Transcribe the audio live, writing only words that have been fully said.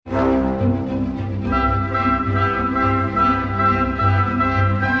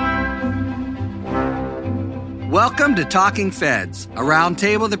Welcome to Talking Feds, a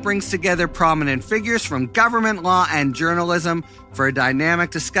roundtable that brings together prominent figures from government, law, and journalism for a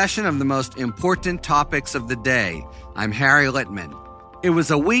dynamic discussion of the most important topics of the day. I'm Harry Littman. It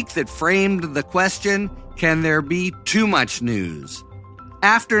was a week that framed the question, can there be too much news?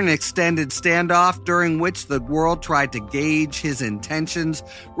 After an extended standoff during which the world tried to gauge his intentions,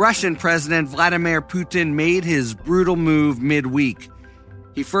 Russian President Vladimir Putin made his brutal move midweek.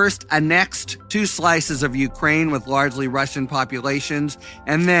 He first annexed 2 slices of Ukraine with largely Russian populations,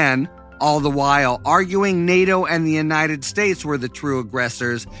 and then, all the while arguing NATO and the United States were the true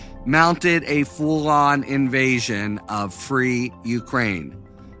aggressors, mounted a full-on invasion of free Ukraine.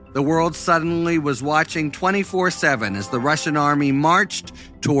 The world suddenly was watching 24/7 as the Russian army marched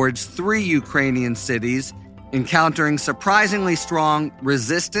towards 3 Ukrainian cities, encountering surprisingly strong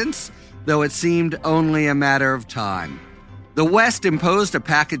resistance, though it seemed only a matter of time. The West imposed a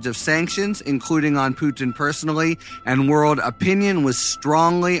package of sanctions, including on Putin personally, and world opinion was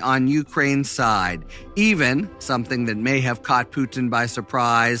strongly on Ukraine's side. Even, something that may have caught Putin by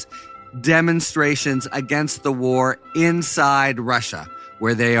surprise, demonstrations against the war inside Russia,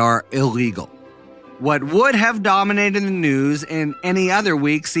 where they are illegal. What would have dominated the news in any other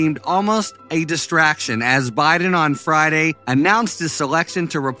week seemed almost a distraction as Biden on Friday announced his selection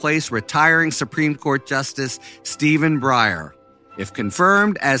to replace retiring Supreme Court Justice Stephen Breyer. If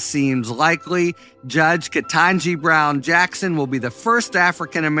confirmed, as seems likely, Judge Ketanji Brown Jackson will be the first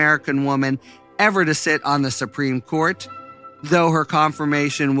African-American woman ever to sit on the Supreme Court, though her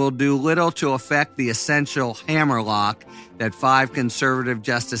confirmation will do little to affect the essential hammerlock that 5 conservative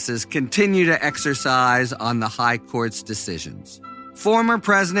justices continue to exercise on the High Court's decisions. Former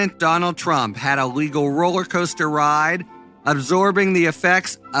President Donald Trump had a legal roller coaster ride, absorbing the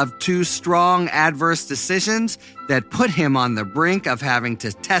effects of 2 strong adverse decisions that put him on the brink of having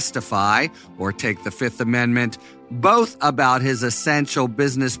to testify, or take the Fifth Amendment, both about his essential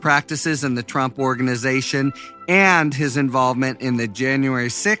business practices in the Trump Organization and his involvement in the January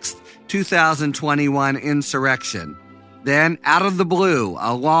 6th, 2021 insurrection. Then, out of the blue,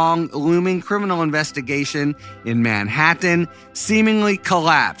 a long-looming criminal investigation in Manhattan seemingly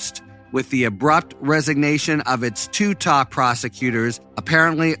collapsed with the abrupt resignation of its 2 top prosecutors,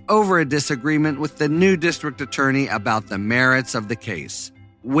 apparently over a disagreement with the new district attorney about the merits of the case.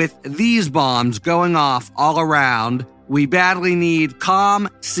 With these bombs going off all around, we badly need calm,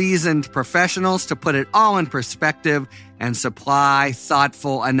 seasoned professionals to put it all in perspective and supply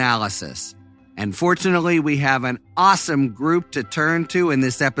thoughtful analysis. And fortunately, we have an awesome group to turn to in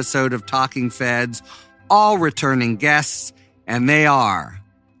this episode of Talking Feds, all returning guests, and they are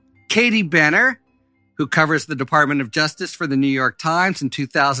Katie Benner, who covers the Department of Justice for the New York Times. In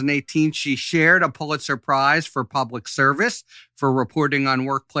 2018, she shared a Pulitzer Prize for public service for reporting on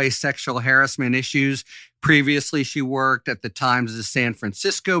workplace sexual harassment issues. Previously, she worked at the Times' San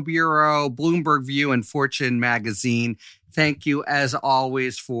Francisco Bureau, Bloomberg View, and Fortune magazine. Thank you, as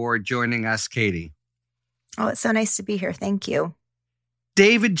always, for joining us, Katie. Oh, it's so nice to be here. Thank you.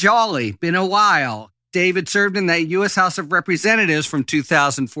 David Jolly, been a while. David served in the U.S. House of Representatives from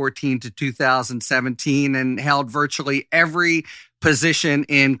 2014 to 2017 and held virtually every position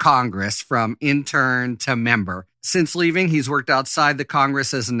in Congress, from intern to member. Since leaving, he's worked outside the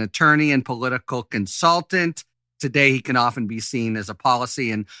Congress as an attorney and political consultant. Today, he can often be seen as a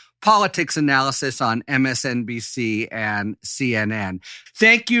policy and politics analysis on MSNBC and CNN.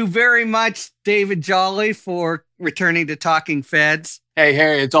 Thank you very much, David Jolly, for returning to Talking Feds. Hey,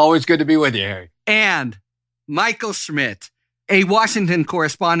 Harry, it's always good to be with you, Harry. And Michael Schmidt, a Washington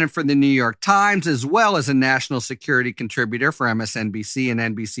correspondent for the New York Times, as well as a national security contributor for MSNBC and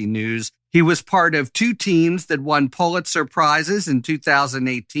NBC News. He was part of 2 teams that won Pulitzer Prizes in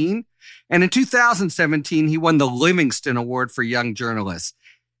 2018. And in 2017, he won the Livingston Award for Young Journalists.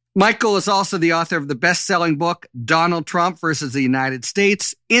 Michael is also the author of the best-selling book, Donald Trump versus the United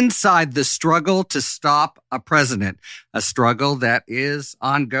States, Inside the Struggle to Stop a President, a struggle that is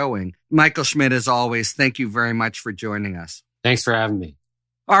ongoing. Michael Schmidt, as always, thank you very much for joining us. Thanks for having me.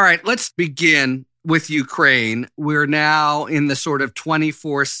 All right, let's begin with Ukraine. We're now in the sort of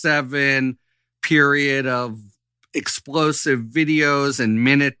 24/7 period of explosive videos and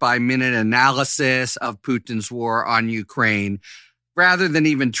minute-by-minute analysis of Putin's war on Ukraine. Rather than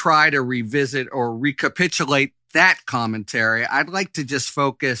even try to revisit or recapitulate that commentary, I'd like to just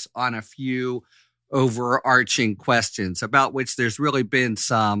focus on a few overarching questions about which there's really been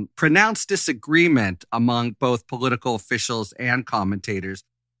some pronounced disagreement among both political officials and commentators.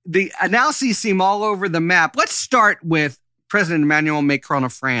 The analyses seem all over the map. Let's start with President Emmanuel Macron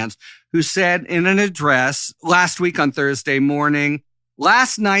of France, who said in an address last week on Thursday morning,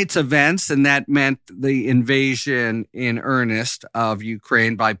 Last night's events, and that meant the invasion in earnest of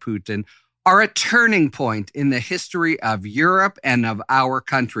Ukraine by Putin, are a turning point in the history of Europe and of our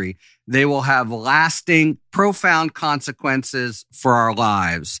country. They will have lasting, profound consequences for our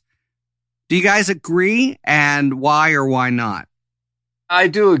lives. Do you guys agree? And why or why not? I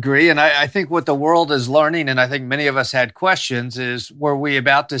do agree. And I think what the world is learning, and I think many of us had questions, is were we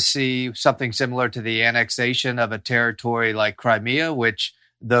about to see something similar to the annexation of a territory like Crimea, which,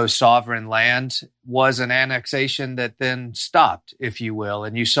 though sovereign land, was an annexation that then stopped, if you will.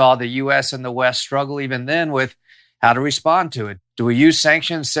 And you saw the U.S. and the West struggle even then with how to respond to it. Do we use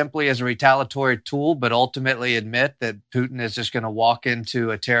sanctions simply as a retaliatory tool, but ultimately admit that Putin is just going to walk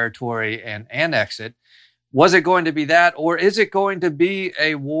into a territory and annex it? Was it going to be that, or is it going to be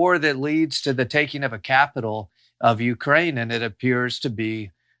a war that leads to the taking of a capital of Ukraine? And it appears to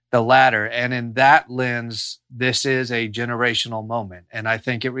be the latter. And in that lens, this is a generational moment. And I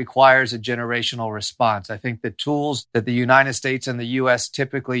think it requires a generational response. I think the tools that the United States and the U.S.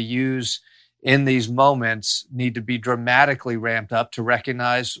 typically use in these moments need to be dramatically ramped up to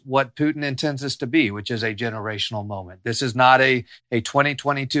recognize what Putin intends this to be, which is a generational moment. This is not a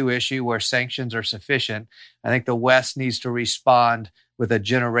 2022 issue where sanctions are sufficient. I think the West needs to respond with a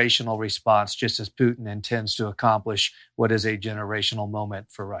generational response, just as Putin intends to accomplish what is a generational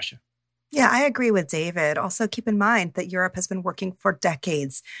moment for Russia. Yeah, I agree with David. Also, keep in mind that Europe has been working for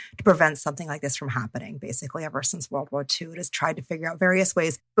decades to prevent something like this from happening. Basically, ever since World War II, it has tried to figure out various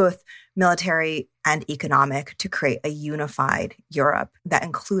ways, both military and economic, to create a unified Europe that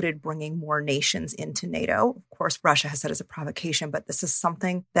included bringing more nations into NATO. Of course, Russia has said it's a provocation, but this is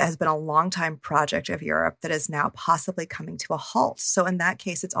something that has been a long-time project of Europe that is now possibly coming to a halt. So in that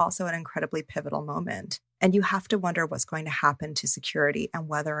case, it's also an incredibly pivotal moment. And you have to wonder what's going to happen to security and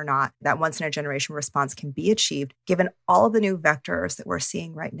whether or not that once-in-a-generation response can be achieved, given all of the new vectors that we're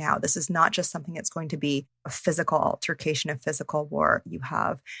seeing right now. This is not just something that's going to be a physical altercation, a physical war. You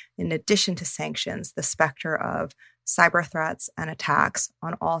have, in addition to sanctions, the specter of cyber threats and attacks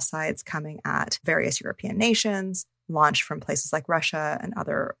on all sides coming at various European nations, launched from places like Russia and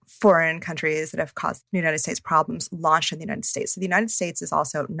other foreign countries that have caused the United States problems, launched in the United States. So the United States is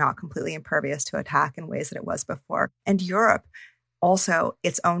also not completely impervious to attack in ways that it was before. And Europe, also,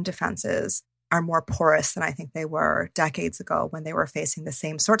 its own defenses are more porous than I think they were decades ago when they were facing the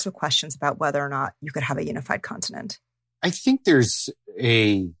same sorts of questions about whether or not you could have a unified continent. I think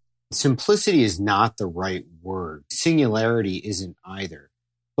simplicity is not the right word. Singularity isn't either.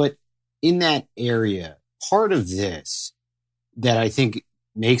 But in that area, part of this that I think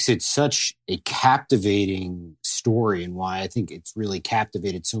makes it such a captivating story and why I think it's really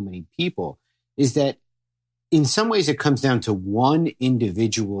captivated so many people is that in some ways it comes down to one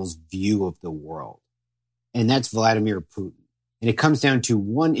individual's view of the world, and that's Vladimir Putin. And it comes down to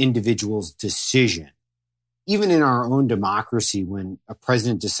one individual's decision. Even in our own democracy, when a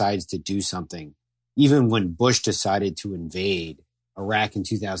president decides to do something, even when Bush decided to invade Iraq in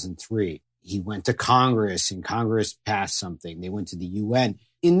 2003, he went to Congress and Congress passed something. They went to the UN.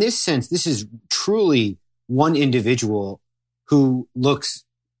 In this sense, this is truly one individual who looks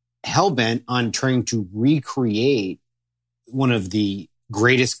hell-bent on trying to recreate one of the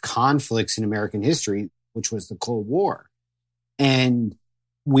greatest conflicts in American history, which was the Cold War. And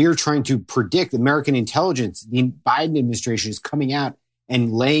we're trying to predict American intelligence. The Biden administration is coming out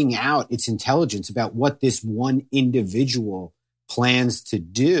and laying out its intelligence about what this one individual plans to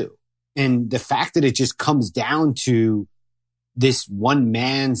do. And the fact that it just comes down to this one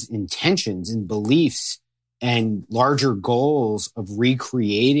man's intentions and beliefs and larger goals of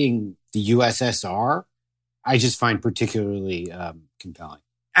recreating the USSR, I just find particularly compelling.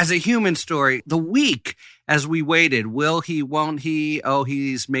 As a human story, the week as we waited, will he, won't he? Oh,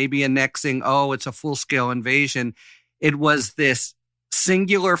 he's maybe annexing. Oh, it's a full-scale invasion. It was this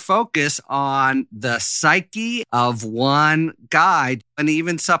singular focus on the psyche of one guy, and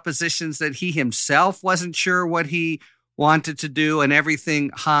even suppositions that he himself wasn't sure what he wanted to do, and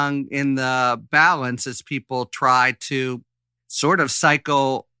everything hung in the balance as people tried to sort of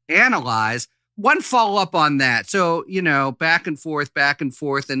psychoanalyze. One follow-up on that. So, back and forth,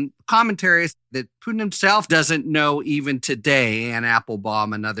 and commentaries that Putin himself doesn't know even today, Anne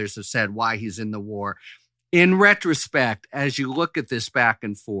Applebaum and others have said, why he's in the war. In retrospect, as you look at this back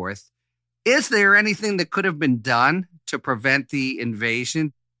and forth, is there anything that could have been done to prevent the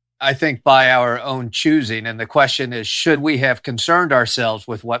invasion? I think by our own choosing. And the question is, should we have concerned ourselves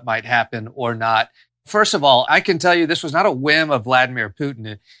with what might happen or not? First of all, I can tell you this was not a whim of Vladimir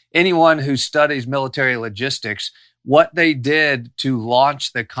Putin. Anyone who studies military logistics, what they did to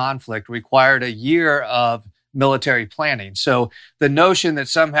launch the conflict required a year of military planning. So the notion that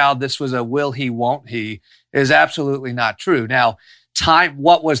somehow this was a will he, won't he is absolutely not true. Now,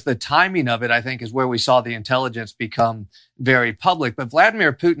 what was the timing of it, I think, is where we saw the intelligence become very public. But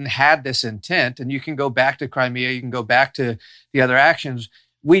Vladimir Putin had this intent, and you can go back to Crimea, you can go back to the other actions.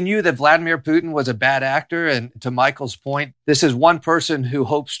 We knew that Vladimir Putin was a bad actor. And to Michael's point, this is one person who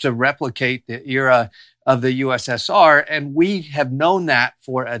hopes to replicate the era of the USSR. And we have known that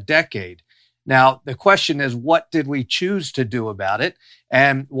for a decade. Now, the question is, what did we choose to do about it?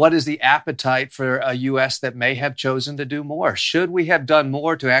 And what is the appetite for a U.S. that may have chosen to do more? Should we have done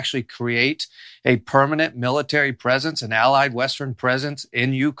more to actually create a permanent military presence, an allied Western presence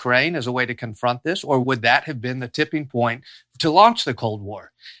in Ukraine as a way to confront this? Or would that have been the tipping point to launch the Cold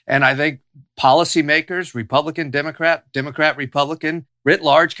War? And I think policymakers, Republican, Democrat, Republican, writ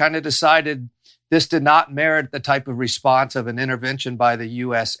large, kind of decided this did not merit the type of response of an intervention by the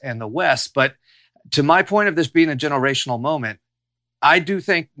U.S. and the West. But to my point of this being a generational moment, I do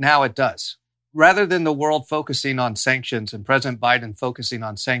think now it does. Rather than the world focusing on sanctions and President Biden focusing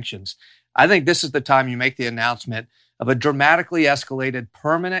on sanctions, I think this is the time you make the announcement of a dramatically escalated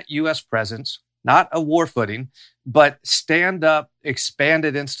permanent U.S. presence, not a war footing, but stand up,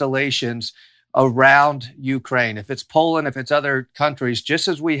 expanded installations around Ukraine. If it's Poland, if it's other countries, just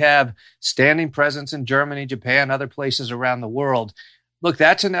as we have standing presence in Germany, Japan, other places around the world. Look,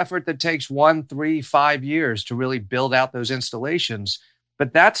 that's an effort that takes 1, 3, 5 years to really build out those installations.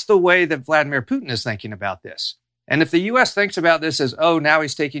 But that's the way that Vladimir Putin is thinking about this. And if the U.S. thinks about this as, oh, now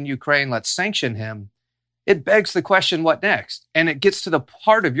he's taking Ukraine, let's sanction him, it begs the question, what next? And it gets to the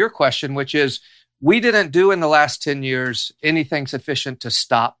part of your question, which is, we didn't do in the last 10 years anything sufficient to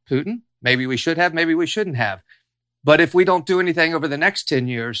stop Putin. Maybe we should have, maybe we shouldn't have. But if we don't do anything over the next 10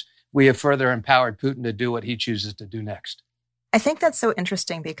 years, we have further empowered Putin to do what he chooses to do next. I think that's so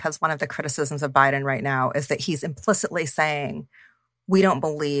interesting because one of the criticisms of Biden right now is that he's implicitly saying, we don't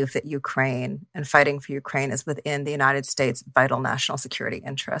believe that Ukraine and fighting for Ukraine is within the United States' vital national security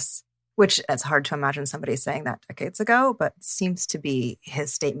interests, which it's hard to imagine somebody saying that decades ago, but seems to be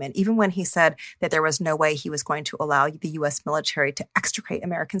his statement. Even when he said that there was no way he was going to allow the U.S. military to extricate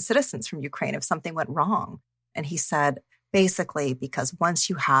American citizens from Ukraine if something went wrong. And he said, basically, because once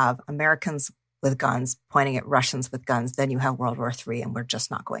you have Americans with guns pointing at Russians with guns, then you have World War III, and we're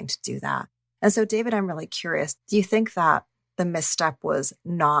just not going to do that. And so, David, I'm really curious, do you think that the misstep was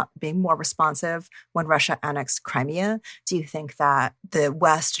not being more responsive when Russia annexed Crimea? Do you think that the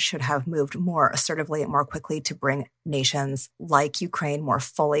West should have moved more assertively and more quickly to bring nations like Ukraine more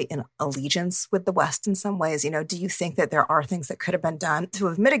fully in allegiance with the West in some ways? You know, do you think that there are things that could have been done to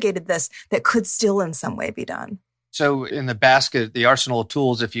have mitigated this that could still in some way be done? So in the basket, the arsenal of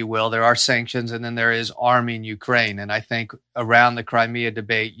tools, if you will, there are sanctions and then there is arming Ukraine. And I think around the Crimea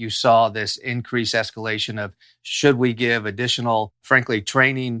debate, you saw this increased escalation of should we give additional, frankly,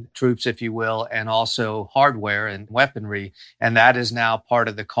 training troops, if you will, and also hardware and weaponry. And that is now part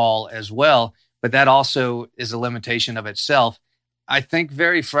of the call as well. But that also is a limitation of itself. I think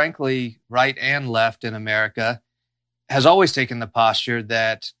very frankly, right and left in America has always taken the posture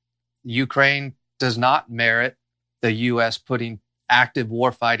that Ukraine does not merit the U.S. putting active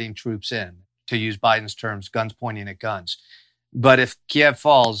warfighting troops in, to use Biden's terms, guns pointing at guns. But if Kiev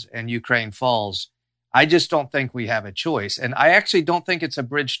falls and Ukraine falls, I just don't think we have a choice. And I actually don't think it's a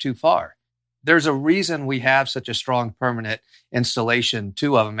bridge too far. There's a reason we have such a strong permanent installation,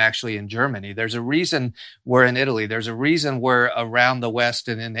 2 of them actually in Germany. There's a reason we're in Italy. There's a reason we're around the West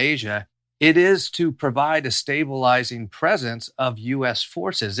and in Asia. It is to provide a stabilizing presence of U.S.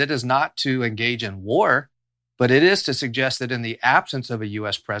 forces. It is not to engage in war. But it is to suggest that in the absence of a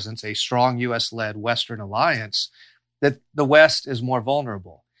U.S. presence, a strong U.S.-led Western alliance, that the West is more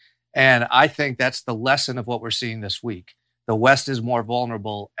vulnerable. And I think that's the lesson of what we're seeing this week. The West is more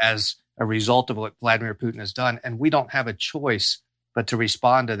vulnerable as a result of what Vladimir Putin has done. And we don't have a choice but to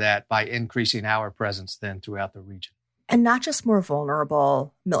respond to that by increasing our presence then throughout the region. And not just more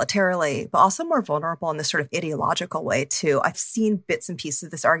vulnerable militarily, but also more vulnerable in this sort of ideological way, too. I've seen bits and pieces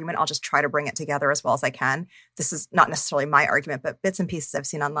of this argument. I'll just try to bring it together as well as I can. This is not necessarily my argument, but bits and pieces I've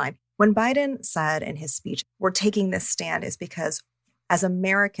seen online. When Biden said in his speech, we're taking this stand is because as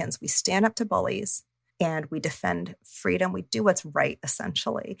Americans, we stand up to bullies and we defend freedom. We do what's right,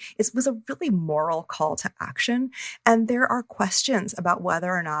 essentially. It was a really moral call to action. And there are questions about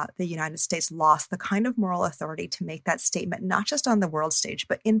whether or not the United States lost the kind of moral authority to make that statement, not just on the world stage,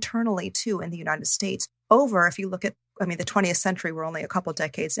 but internally, too, in the United States. Over, if you look at, the 20th century, we're only a couple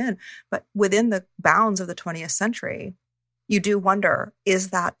decades in, but within the bounds of the 20th century, you do wonder, is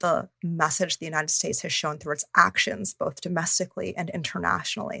that the message the United States has shown through its actions, both domestically and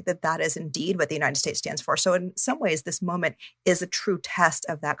internationally, that that is indeed what the United States stands for? So in some ways, this moment is a true test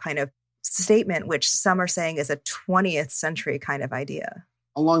of that kind of statement, which some are saying is a 20th century kind of idea.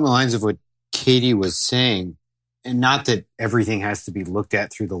 Along the lines of what Katie was saying, and not that everything has to be looked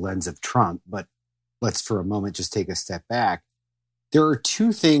at through the lens of Trump, but let's for a moment just take a step back. There are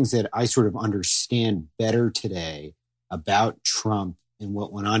two things that I sort of understand better today about Trump and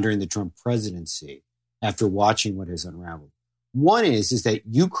what went on during the Trump presidency after watching what has unraveled. One is that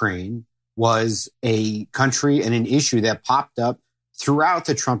Ukraine was a country and an issue that popped up throughout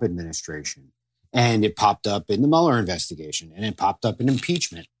the Trump administration. And it popped up in the Mueller investigation, and it popped up in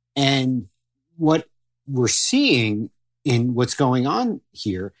impeachment. And what we're seeing in what's going on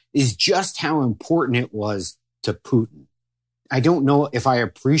here is just how important it was to Putin. I don't know if I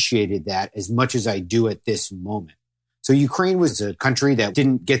appreciated that as much as I do at this moment. So Ukraine was a country that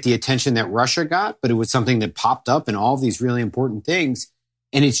didn't get the attention that Russia got, but it was something that popped up in all of these really important things.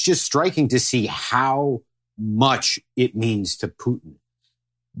 And it's just striking to see how much it means to Putin.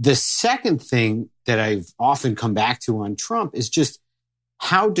 The second thing that I've often come back to on Trump is just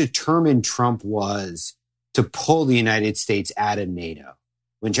how determined Trump was to pull the United States out of NATO.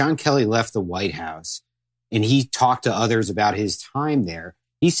 When John Kelly left the White House and he talked to others about his time there,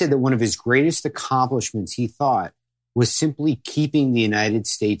 he said that one of his greatest accomplishments, he thought, was simply keeping the United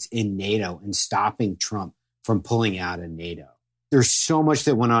States in NATO and stopping Trump from pulling out of NATO. There's so much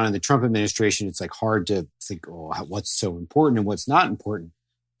that went on in the Trump administration. It's like hard to think, oh, what's so important and what's not important.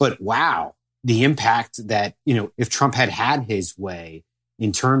 But wow, the impact that, if Trump had had his way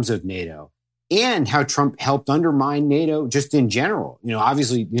in terms of NATO and how Trump helped undermine NATO just in general.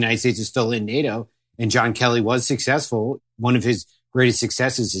 Obviously the United States is still in NATO and John Kelly was successful. One of his greatest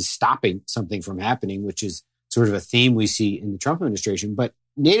successes is stopping something from happening, which is sort of a theme we see in the Trump administration. But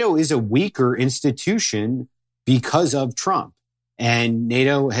NATO is a weaker institution because of Trump. And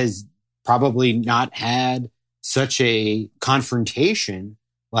NATO has probably not had such a confrontation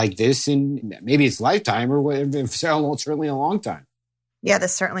like this in maybe its lifetime or certainly a long time. Yeah,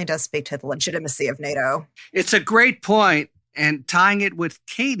 this certainly does speak to the legitimacy of NATO. It's a great point. And tying it with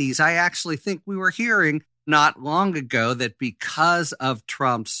Katie's, I actually think we were hearing not long ago that because of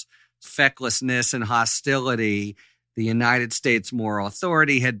Trump's fecklessness and hostility, the United States moral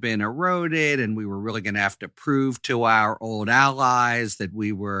authority had been eroded, and we were really going to have to prove to our old allies that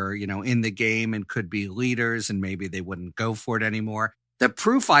we were, in the game and could be leaders, and maybe they wouldn't go for it anymore. The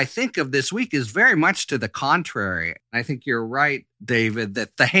proof, I think, of this week is very much to the contrary. I think you're right, David,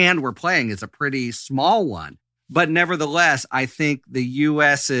 that the hand we're playing is a pretty small one. But nevertheless, I think the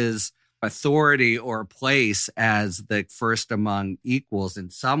U.S.'s authority or place as the first among equals in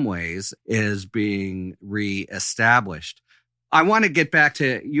some ways is being reestablished. I want to get back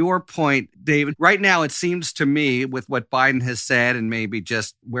to your point, David. Right now, it seems to me, with what Biden has said and maybe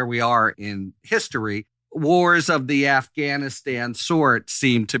just where we are in history, wars of the Afghanistan sort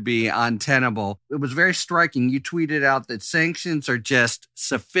seem to be untenable. It was very striking. You tweeted out that sanctions are just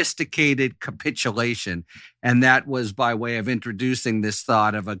sophisticated capitulation. And that was by way of introducing this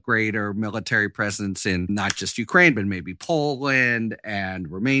thought of a greater military presence in not just Ukraine, but maybe Poland and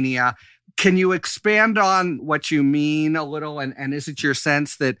Romania. Can you expand on what you mean a little? And is it your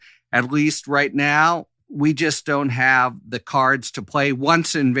sense that at least right now, we just don't have the cards to play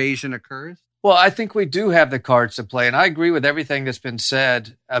once invasion occurs? Well, I think we do have the cards to play, and I agree with everything that's been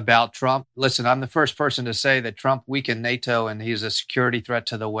said about Trump. Listen, I'm the first person to say that Trump weakened NATO and he's a security threat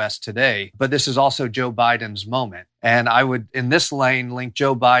to the West today. But this is also Joe Biden's moment. And I would, in this lane, link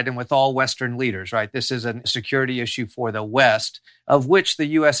Joe Biden with all Western leaders, right? This is a security issue for the West, of which the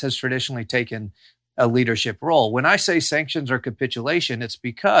U.S. has traditionally taken a leadership role. When I say sanctions or capitulation, it's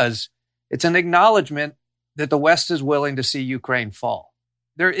because it's an acknowledgement that the West is willing to see Ukraine fall.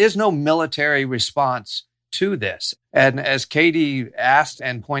 There is no military response to this. And as Katie asked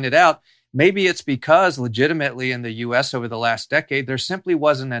and pointed out, maybe it's because legitimately in the U.S. over the last decade, there simply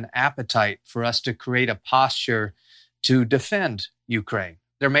wasn't an appetite for us to create a posture to defend Ukraine.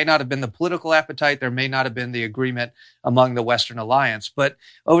 There may not have been the political appetite. There may not have been the agreement among the Western alliance. But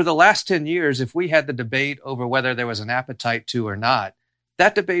over the last 10 years, if we had the debate over whether there was an appetite to or not,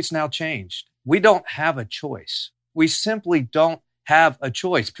 that debate's now changed. We don't have a choice. We simply don't have a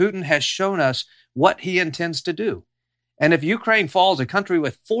choice. Putin has shown us what he intends to do. And if Ukraine falls, a country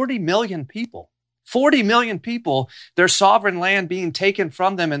with 40 million people, their sovereign land being taken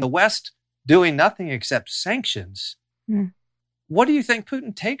from them in the West, doing nothing except sanctions. What do you think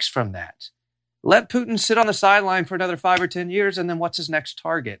Putin takes from that? Let Putin sit on the sideline for another 5 or 10 years, and then what's his next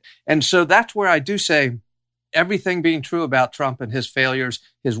target? And so that's where I do say everything being true about Trump and his failures,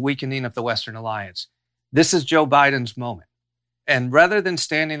 his weakening of the Western alliance. This is Joe Biden's moment. And rather than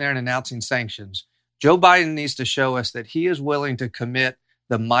standing there and announcing sanctions, Joe Biden needs to show us that he is willing to commit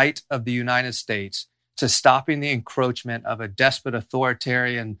the might of the United States to stopping the encroachment of a despot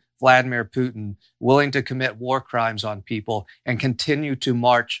authoritarian Vladimir Putin, willing to commit war crimes on people and continue to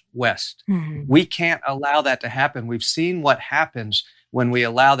march west. Mm-hmm. We can't allow that to happen. We've seen what happens when we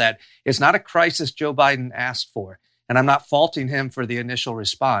allow that. It's not a crisis Joe Biden asked for, and I'm not faulting him for the initial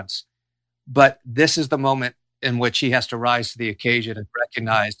response, but this is the moment in which he has to rise to the occasion and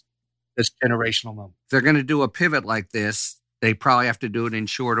recognize this generational moment. If they're going to do a pivot like this, they probably have to do it in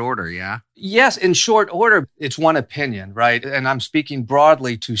short order, yeah? Yes, in short order. It's one opinion, right? And I'm speaking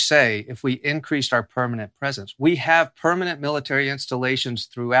broadly to say if we increased our permanent presence, we have permanent military installations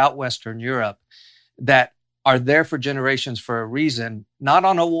throughout Western Europe that are there for generations for a reason, not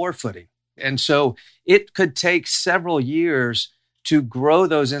on a war footing. And so it could take several years to grow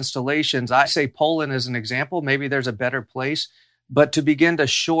those installations. I say Poland as an example. Maybe there's a better place, but to begin to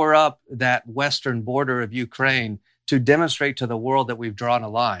shore up that western border of Ukraine to demonstrate to the world that we've drawn a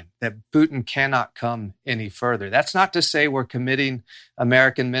line, that Putin cannot come any further. That's not to say we're committing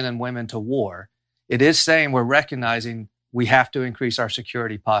American men and women to war. It is saying we're recognizing we have to increase our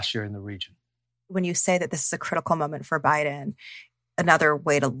security posture in the region. When you say that this is a critical moment for Biden, another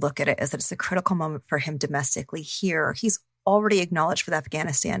way to look at it is that it's a critical moment for him domestically here. He's already acknowledged with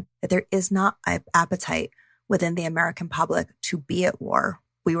Afghanistan that there is not an appetite within the American public to be at war.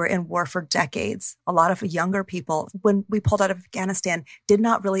 We were in war for decades. A lot of younger people, when we pulled out of Afghanistan, did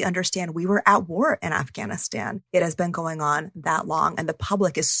not really understand we were at war in Afghanistan. It has been going on that long, and the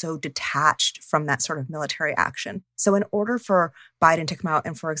public is so detached from that sort of military action. So in order for Biden to come out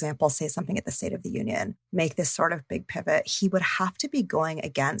and, for example, say something at the State of the Union, make this sort of big pivot, he would have to be going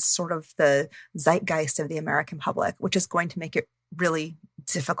against sort of the zeitgeist of the American public, which is going to make it really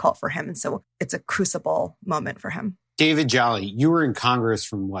difficult for him. And so it's a crucible moment for him. David Jolly, you were in Congress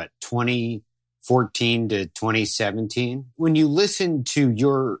from 2014 to 2017. When you listen to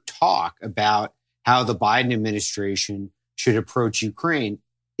your talk about how the Biden administration should approach Ukraine,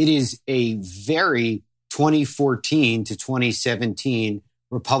 it is a very 2014 to 2017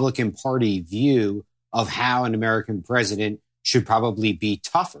 Republican Party view of how an American president should probably be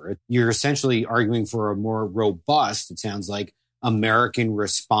tougher. You're essentially arguing for a more robust, it sounds like, American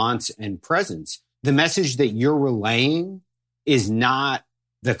response and presence. The message that you're relaying is not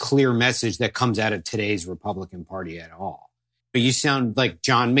the clear message that comes out of today's Republican Party at all. But you sound like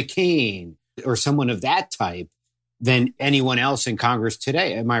John McCain or someone of that type than anyone else in Congress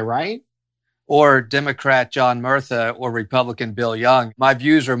today. Am I right? Or Democrat John Murtha or Republican Bill Young. My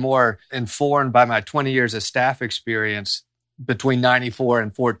views are more informed by my 20 years of staff experience between 94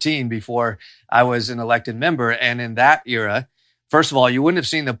 and 14 before I was an elected member. And in that era, first of all, you wouldn't have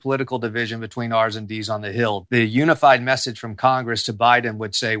seen the political division between R's and D's on the Hill. The unified message from Congress to Biden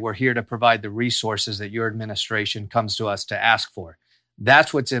would say, we're here to provide the resources that your administration comes to us to ask for.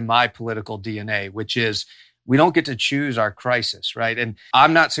 That's what's in my political DNA, which is we don't get to choose our crisis, right? And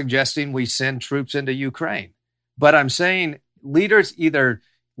I'm not suggesting we send troops into Ukraine, but I'm saying leaders either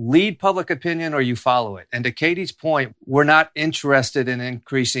lead public opinion or you follow it. And to Katie's point, we're not interested in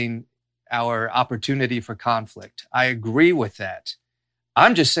increasing our opportunity for conflict. I agree with that.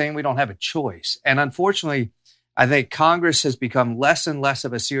 I'm just saying we don't have a choice. And unfortunately, I think Congress has become less and less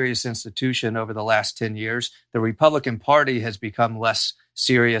of a serious institution over the last 10 years. The Republican Party has become less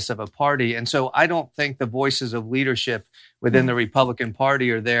serious of a party. And so I don't think the voices of leadership within the Republican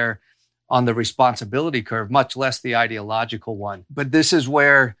Party are there on the responsibility curve, much less the ideological one. But this is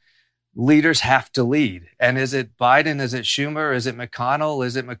where leaders have to lead. And is it Biden? Is it Schumer? Is it McConnell?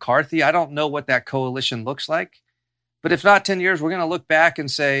 Is it McCarthy? I don't know what that coalition looks like. But if not 10 years, we're going to look back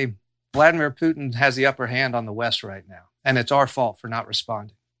and say, Vladimir Putin has the upper hand on the West right now. And it's our fault for not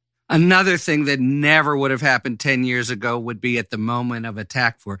responding. Another thing that never would have happened 10 years ago would be at the moment of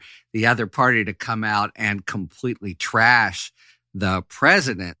attack for the other party to come out and completely trash the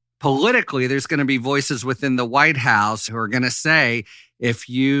president. Politically, there's going to be voices within the White House who are going to say, if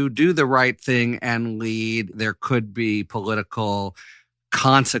you do the right thing and lead, there could be political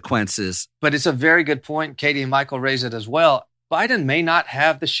consequences. But it's a very good point. Katie and Michael raise it as well. Biden may not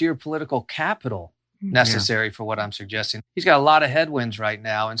have the sheer political capital necessary for what I'm suggesting. He's got a lot of headwinds right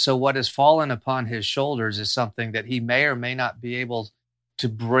now. And so what has fallen upon his shoulders is something that he may or may not be able to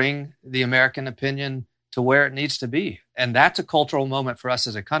bring the American opinion to where it needs to be. And that's a cultural moment for us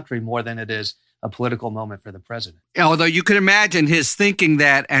as a country more than it is a political moment for the president. Although you could imagine his thinking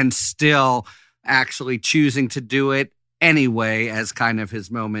that and still actually choosing to do it anyway as kind of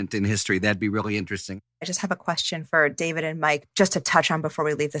his moment in history. That'd be really interesting. I just have a question for David and Mike, just to touch on before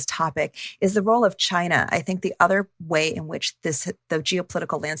we leave this topic, is the role of China. I think the other way in which the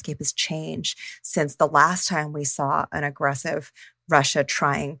geopolitical landscape has changed since the last time we saw an aggressive Russia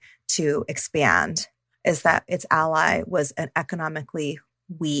trying to expand is that its ally was an economically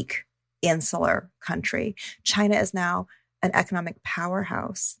weak, insular country. China is now an economic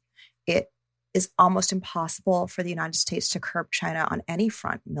powerhouse. It is almost impossible for the United States to curb China on any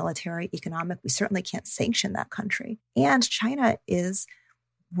front, military, economic. We certainly can't sanction that country. And China is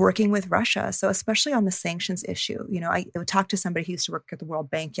working with Russia. So especially on the sanctions issue, I talked to somebody who used to work at the World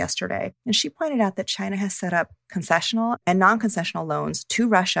Bank yesterday, and she pointed out that China has set up concessional and non-concessional loans to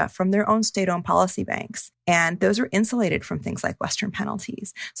Russia from their own state-owned policy banks. And those are insulated from things like Western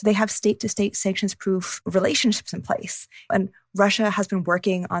penalties. So they have state-to-state sanctions-proof relationships in place. And Russia has been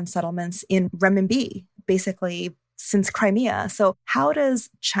working on settlements in renminbi, basically since Crimea. So how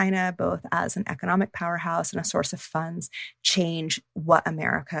does China, both as an economic powerhouse and a source of funds, change what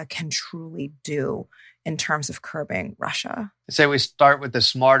America can truly do in terms of curbing Russia? I'd say we start with the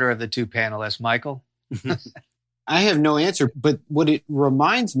smarter of the two panelists. Michael? I have no answer, but what it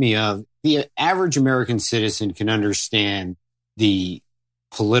reminds me of, the average American citizen can understand the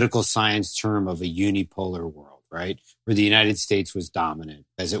political science term of a unipolar world, right? Where the United States was dominant,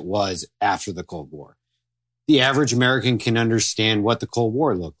 as it was after the Cold War. The average American can understand what the Cold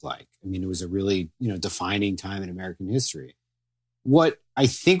War looked like. I mean, it was a really, defining time in American history. What I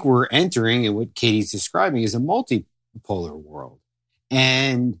think we're entering and what Katie's describing is a multipolar world.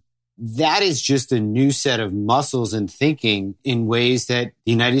 And that is just a new set of muscles and thinking in ways that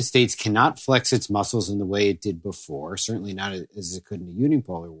the United States cannot flex its muscles in the way it did before, certainly not as it could in a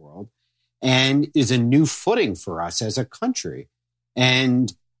unipolar world, and is a new footing for us as a country.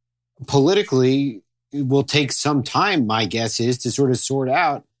 And politically, it will take some time, my guess is, to sort of sort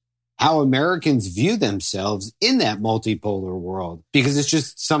out how Americans view themselves in that multipolar world, because it's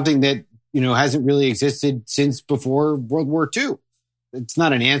just something that, hasn't really existed since before World War II. It's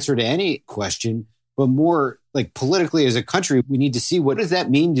not an answer to any question, but more like politically as a country, we need to see what does that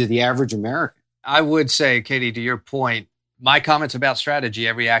mean to the average American? I would say, Katie, to your point, my comments about strategy,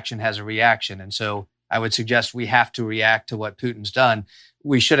 every action has a reaction. And so I would suggest we have to react to what Putin's done.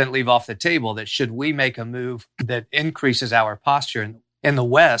 We shouldn't leave off the table that should we make a move that increases our posture in the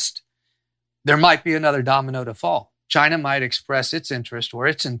West, there might be another domino to fall. China might express its interest or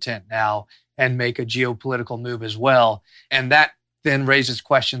its intent now and make a geopolitical move as well. And that then raises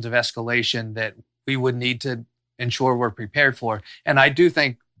questions of escalation that we would need to ensure we're prepared for. And I do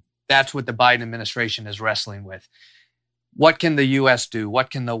think that's what the Biden administration is wrestling with. What can the U.S. do?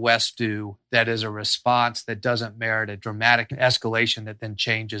 What can the West do that is a response that doesn't merit a dramatic escalation that then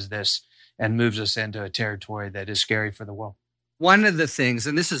changes this and moves us into a territory that is scary for the world? One of the things,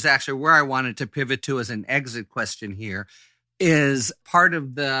 and this is actually where I wanted to pivot to as an exit question here, is part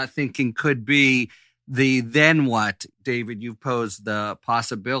of the thinking could be the then what? David, you've posed the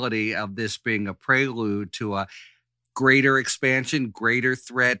possibility of this being a prelude to a greater expansion, greater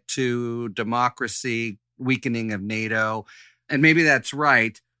threat to democracy, weakening of NATO. And maybe that's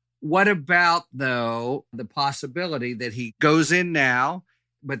right. What about, though, the possibility that he goes in now,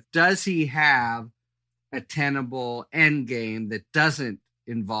 but does he have a tenable end game that doesn't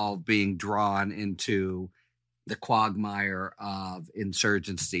involve being drawn into the quagmire of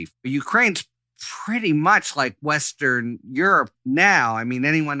insurgency? Ukraine's pretty much like Western Europe now. I mean,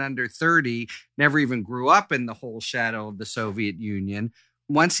 anyone under 30 never even grew up in the whole shadow of the Soviet Union.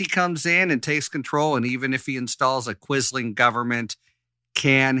 Once he comes in and takes control, and even if he installs a Quisling government,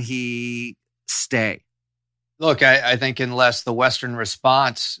 can he stay? Look, I think unless the Western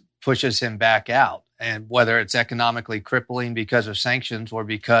response pushes him back out, and whether it's economically crippling because of sanctions or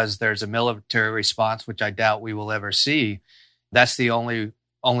because there's a military response, which I doubt we will ever see, that's the only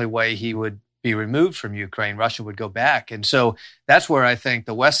way he would be removed from Ukraine. Russia would go back. And so that's where I think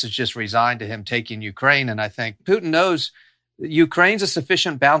the West is just resigned to him taking Ukraine. And I think Putin knows Ukraine's a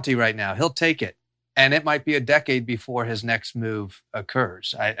sufficient bounty right now. He'll take it. And it might be a decade before his next move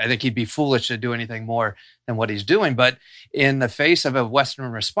occurs. I think he'd be foolish to do anything more than what he's doing. But in the face of a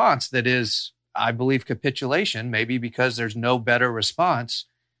Western response that is, I believe, capitulation, maybe because there's no better response,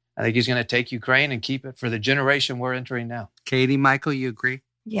 I think he's going to take Ukraine and keep it for the generation we're entering now. Katie, Michael, you agree?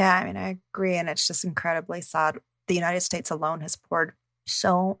 Yeah, I mean, I agree. And it's just incredibly sad. The United States alone has poured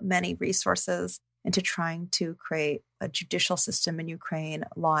so many resources into trying to create a judicial system in Ukraine,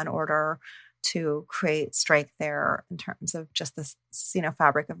 law and order, to create strength there in terms of just this,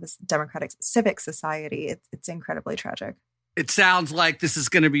 fabric of this democratic civic society. It's incredibly tragic. It sounds like this is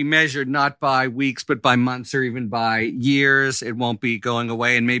going to be measured not by weeks, but by months or even by years. It won't be going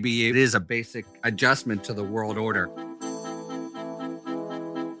away, and maybe it is a basic adjustment to the world order.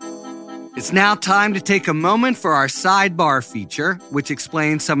 It's now time to take a moment for our sidebar feature, which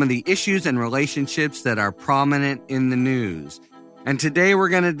explains some of the issues and relationships that are prominent in the news. And today we're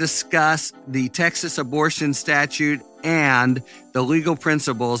going to discuss the Texas abortion statute and the legal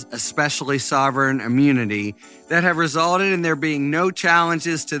principles, especially sovereign immunity, that have resulted in there being no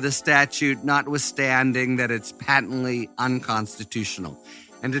challenges to the statute, notwithstanding that it's patently unconstitutional.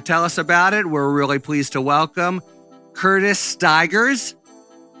 And to tell us about it, we're really pleased to welcome Curtis Stigers.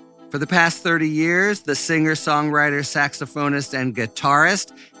 For the past 30 years, the singer, songwriter, saxophonist, and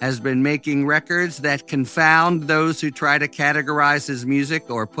guitarist has been making records that confound those who try to categorize his music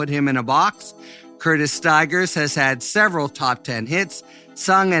or put him in a box. Curtis Stigers has had several top 10 hits,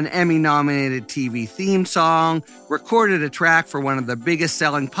 sung an Emmy-nominated TV theme song, recorded a track for one of the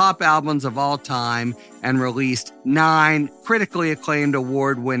biggest-selling pop albums of all time, and released 9 critically acclaimed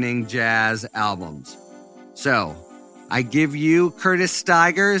award-winning jazz albums. So, I give you Curtis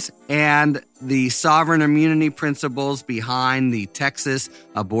Stigers and the sovereign immunity principles behind the Texas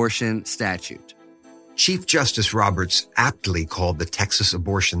abortion statute. Chief Justice Roberts aptly called the Texas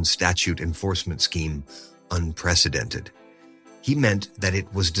abortion statute enforcement scheme unprecedented. He meant that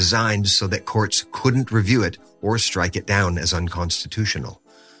it was designed so that courts couldn't review it or strike it down as unconstitutional.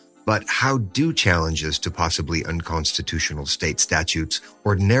 But how do challenges to possibly unconstitutional state statutes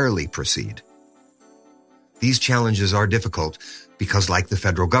ordinarily proceed? These challenges are difficult because, like the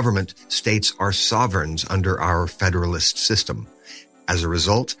federal government, states are sovereigns under our federalist system. As a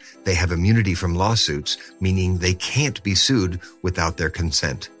result, they have immunity from lawsuits, meaning they can't be sued without their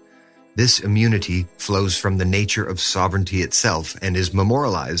consent. This immunity flows from the nature of sovereignty itself and is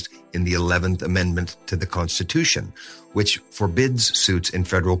memorialized in the 11th Amendment to the Constitution, which forbids suits in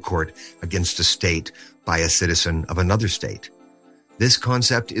federal court against a state by a citizen of another state. This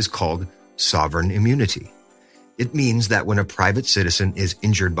concept is called sovereign immunity. It means that when a private citizen is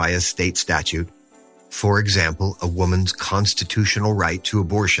injured by a state statute, for example, a woman's constitutional right to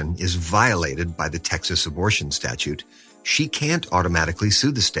abortion is violated by the Texas abortion statute, she can't automatically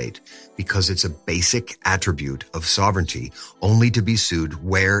sue the state because it's a basic attribute of sovereignty, only to be sued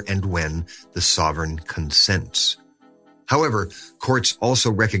where and when the sovereign consents. However, courts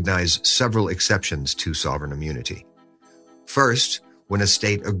also recognize several exceptions to sovereign immunity. First, when a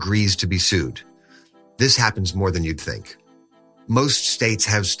state agrees to be sued. This happens more than you'd think. Most states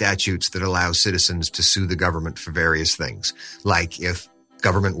have statutes that allow citizens to sue the government for various things, like if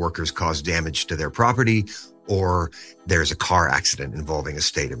government workers cause damage to their property or there's a car accident involving a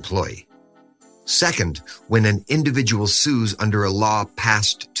state employee. Second, when an individual sues under a law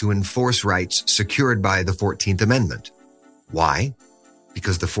passed to enforce rights secured by the 14th Amendment. Why?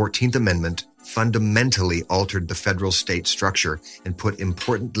 Because the 14th Amendment fundamentally altered the federal state structure and put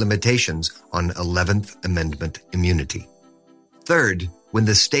important limitations on 11th Amendment immunity. Third, when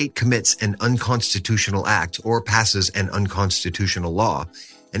the state commits an unconstitutional act or passes an unconstitutional law,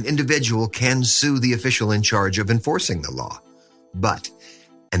 an individual can sue the official in charge of enforcing the law. But,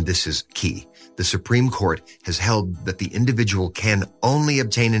 and this is key, the Supreme Court has held that the individual can only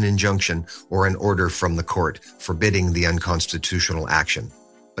obtain an injunction or an order from the court forbidding the unconstitutional action,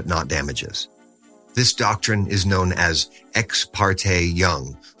 but not damages. This doctrine is known as Ex parte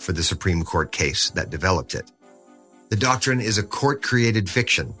Young for the Supreme Court case that developed it. The doctrine is a court-created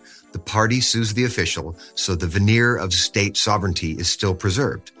fiction. The party sues the official, so the veneer of state sovereignty is still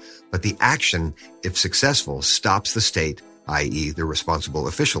preserved. But the action, if successful, stops the state, i.e. the responsible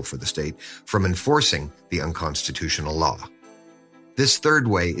official for the state, from enforcing the unconstitutional law. This third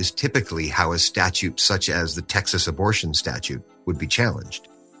way is typically how a statute such as the Texas abortion statute would be challenged.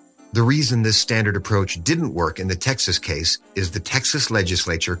 The reason this standard approach didn't work in the Texas case is the Texas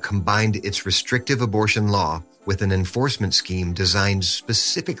legislature combined its restrictive abortion law with an enforcement scheme designed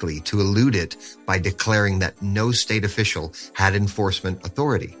specifically to elude it by declaring that no state official had enforcement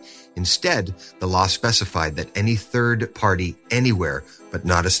authority. Instead, the law specified that any third party anywhere, but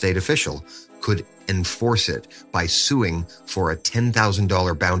not a state official, could enforce it by suing for a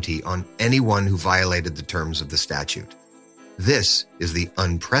 $10,000 bounty on anyone who violated the terms of the statute. This is the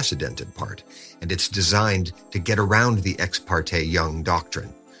unprecedented part, and it's designed to get around the Ex parte Young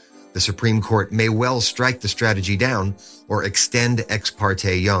doctrine. The Supreme Court may well strike the strategy down or extend Ex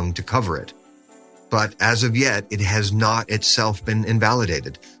parte Young to cover it. But as of yet, it has not itself been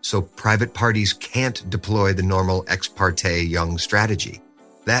invalidated, so private parties can't deploy the normal Ex parte Young strategy.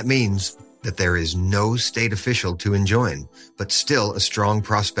 That means that there is no state official to enjoin, but still a strong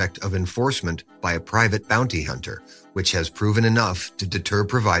prospect of enforcement by a private bounty hunter, which has proven enough to deter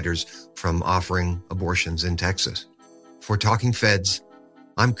providers from offering abortions in Texas. For Talking Feds,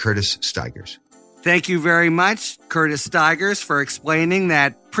 I'm Curtis Stigers. Thank you very much, Curtis Stigers, for explaining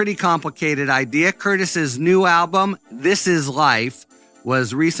that pretty complicated idea. Curtis's new album, This Is Life,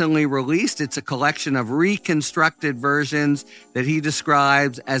 was recently released. It's a collection of reconstructed versions that he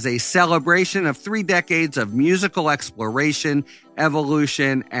describes as a celebration of 3 decades of musical exploration,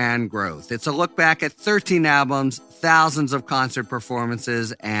 evolution, and growth. It's a look back at 13 albums, thousands of concert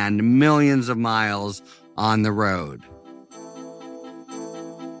performances, and millions of miles on the road.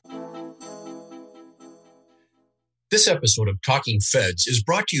 This episode of Talking Feds is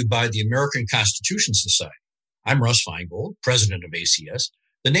brought to you by the American Constitution Society. I'm Russ Feingold, president of ACS,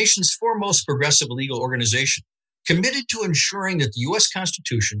 the nation's foremost progressive legal organization, committed to ensuring that the U.S.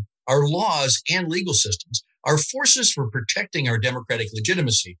 Constitution, our laws, and legal systems are forces for protecting our democratic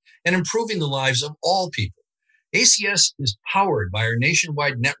legitimacy and improving the lives of all people. ACS is powered by our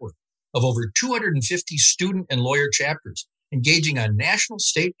nationwide network of over 250 student and lawyer chapters engaging on national,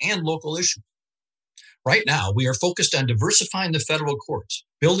 state, and local issues. Right now, we are focused on diversifying the federal courts,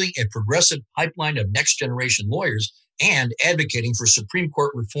 building a progressive pipeline of next-generation lawyers, and advocating for Supreme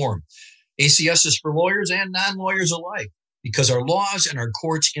Court reform. ACS is for lawyers and non-lawyers alike, because our laws and our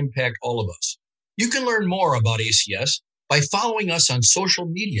courts impact all of us. You can learn more about ACS by following us on social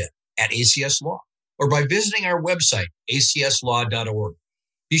media at ACS Law, or by visiting our website, acslaw.org.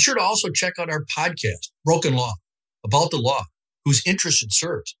 Be sure to also check out our podcast, Broken Law, about the law, whose interests it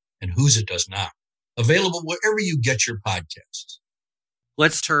serves and whose it does not. Available wherever you get your podcasts.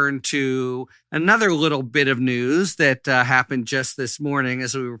 Let's turn to another little bit of news that happened just this morning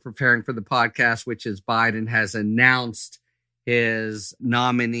as we were preparing for the podcast, which is Biden has announced his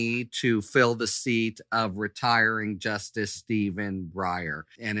nominee to fill the seat of retiring Justice Stephen Breyer.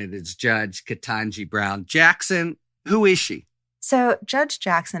 And it is Judge Ketanji Brown Jackson. Who is she? So Judge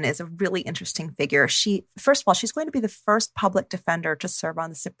Jackson is a really interesting figure. First of all, she's going to be the first public defender to serve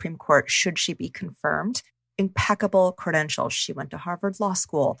on the Supreme Court should she be confirmed. Impeccable credentials. She went to Harvard Law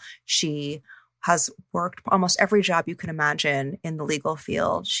School. She has worked almost every job you can imagine in the legal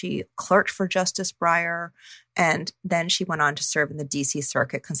field. She clerked for Justice Breyer, and then she went on to serve in the D.C.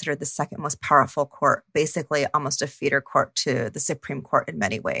 Circuit, considered the second most powerful court, basically almost a feeder court to the Supreme Court in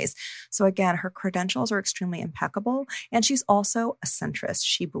many ways. So again, her credentials are extremely impeccable, and she's also a centrist.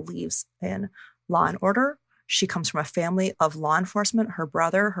 She believes in law and order. She comes from a family of law enforcement. Her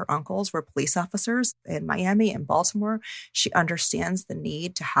brother, her uncles were police officers in Miami and Baltimore. She understands the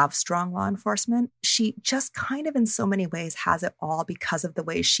need to have strong law enforcement. She just kind of in so many ways has it all because of the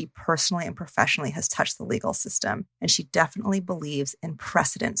way she personally and professionally has touched the legal system. And she definitely believes in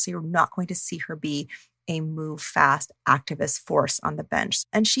precedent. So you're not going to see her be a move fast activist force on the bench.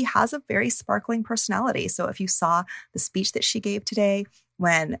 And she has a very sparkling personality. So if you saw the speech that she gave today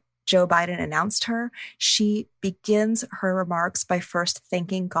when Joe Biden announced her, she begins her remarks by first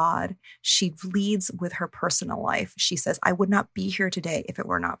thanking God. She leads with her personal life. She says, I would not be here today if it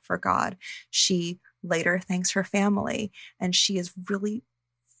were not for God. She later thanks her family, and she is really,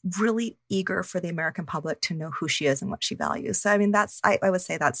 really eager for the American public to know who she is and what she values. So, I mean, I would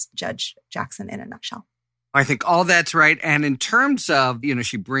say that's Judge Jackson in a nutshell. I think all that's right. And in terms of,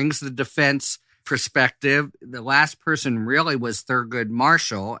 she brings the defense perspective. The last person really was Thurgood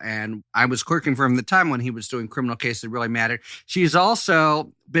Marshall, and I was clerking for him at the time when he was doing criminal cases that really mattered. She's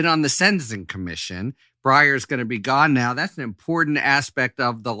also been on the Sentencing Commission. Breyer's going to be gone now. That's an important aspect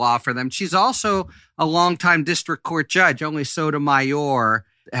of the law for them. She's also a longtime district court judge. Only Sotomayor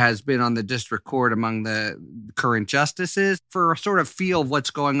has been on the district court among the current justices. For a sort of feel of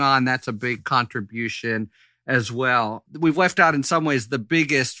what's going on, that's a big contribution as well. We've left out in some ways the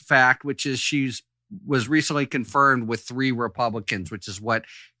biggest fact, which is was recently confirmed with 3 Republicans, which is what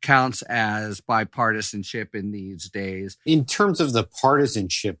counts as bipartisanship in these days. In terms of the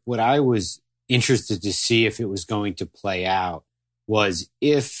partisanship, what I was interested to see if it was going to play out was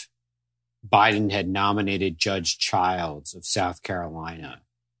if Biden had nominated Judge Childs of South Carolina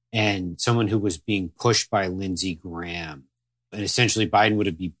and someone who was being pushed by Lindsey Graham, and essentially Biden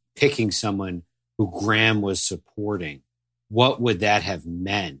would be picking someone who Graham was supporting, what would that have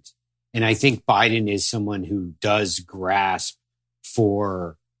meant? And I think Biden is someone who does grasp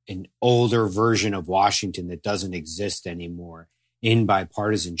for an older version of Washington that doesn't exist anymore in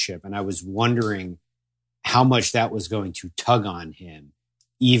bipartisanship. And I was wondering how much that was going to tug on him,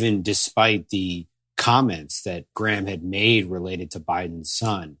 even despite the comments that Graham had made related to Biden's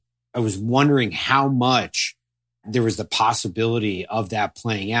son. I was wondering how much there was the possibility of that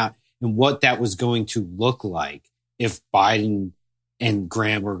playing out. and what that was going to look like if Biden and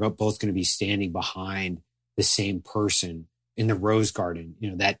Graham were both going to be standing behind the same person in the Rose Garden,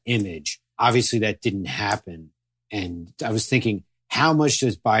 that image. Obviously, that didn't happen. And I was thinking, how much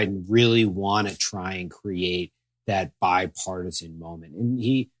does Biden really want to try and create that bipartisan moment? And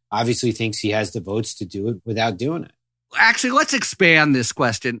he obviously thinks he has the votes to do it without doing it. Actually, let's expand this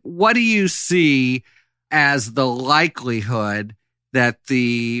question. What do you see as the likelihood that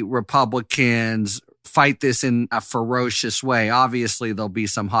the Republicans fight this in a ferocious way? Obviously, there'll be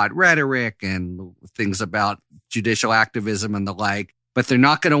some hot rhetoric and things about judicial activism and the like, but they're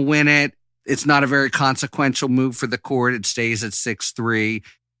not going to win it. It's not a very consequential move for the court. It stays at 6-3.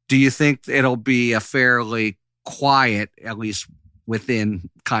 Do you think it'll be a fairly quiet, at least within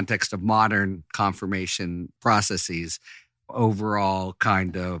context of modern confirmation processes, overall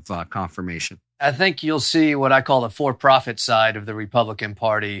kind of confirmation? I think you'll see what I call the for-profit side of the Republican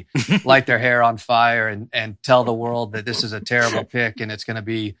Party light their hair on fire and tell the world that this is a terrible pick and it's going to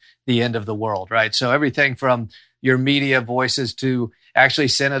be the end of the world, right? So everything from your media voices to actually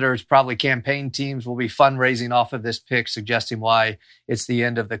senators, probably campaign teams will be fundraising off of this pick, suggesting why it's the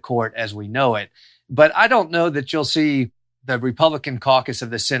end of the court as we know it. But I don't know that you'll see the Republican caucus of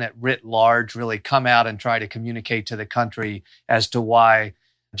the Senate writ large really come out and try to communicate to the country as to why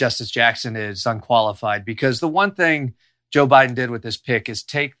Justice Jackson is unqualified. Because the one thing Joe Biden did with this pick is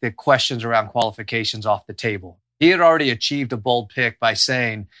take the questions around qualifications off the table. He had already achieved a bold pick by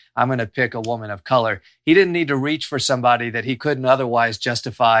saying, I'm going to pick a woman of color. He didn't need to reach for somebody that he couldn't otherwise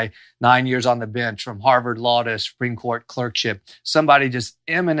justify 9 years on the bench from Harvard Law to Supreme Court clerkship. Somebody just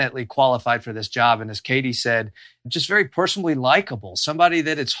eminently qualified for this job. And as Katie said, just very personally likable, somebody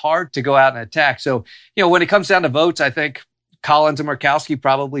that it's hard to go out and attack. So, when it comes down to votes, I think Collins and Murkowski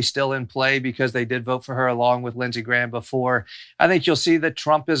probably still in play because they did vote for her along with Lindsey Graham before. I think you'll see the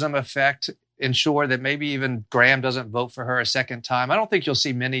Trumpism effect ensure that maybe even Graham doesn't vote for her a second time. I don't think you'll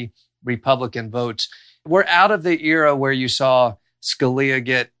see many Republican votes. We're out of the era where you saw Scalia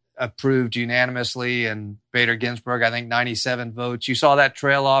get approved unanimously and Bader Ginsburg, I think 97 votes. You saw that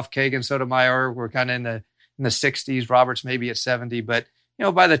trail off. Kagan, Sotomayor were kind of in the 60s. Roberts maybe at 70. But,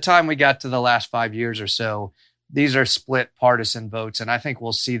 by the time we got to the last 5 years or so, these are split partisan votes, and I think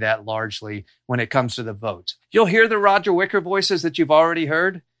we'll see that largely when it comes to the vote. You'll hear the Roger Wicker voices that you've already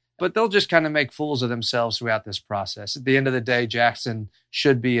heard, but they'll just kind of make fools of themselves throughout this process. At the end of the day, Jackson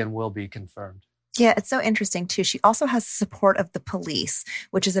should be and will be confirmed. Yeah, it's so interesting, too. She also has the support of the police,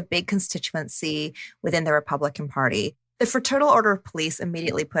 which is a big constituency within the Republican Party. The Fraternal Order of Police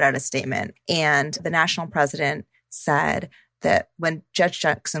immediately put out a statement, and the national president said that when Judge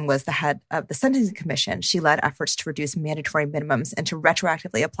Jackson was the head of the Sentencing Commission, she led efforts to reduce mandatory minimums and to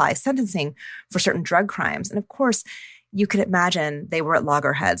retroactively apply sentencing for certain drug crimes. And of course, you could imagine they were at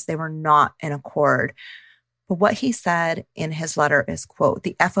loggerheads. They were not in accord. But what he said in his letter is, quote,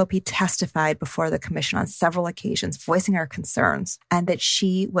 the FOP testified before the commission on several occasions, voicing our concerns, and that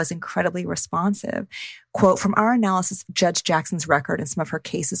she was incredibly responsive. Quote, from our analysis of Judge Jackson's record in some of her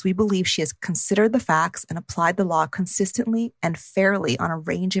cases, we believe she has considered the facts and applied the law consistently and fairly on a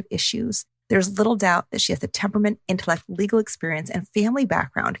range of issues. There's little doubt that she has the temperament, intellect, legal experience, and family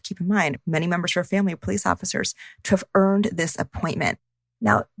background. Keep in mind, many members of her family are police officers to have earned this appointment.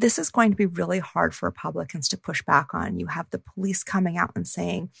 Now, this is going to be really hard for Republicans to push back on. You have the police coming out and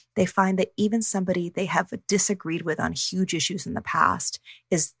saying they find that even somebody they have disagreed with on huge issues in the past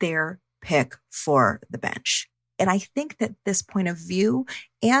is their pick for the bench. And I think that this point of view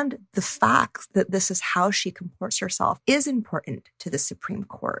and the fact that this is how she comports herself is important to the Supreme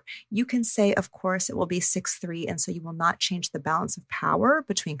Court. You can say, of course, it will be 6-3, and so you will not change the balance of power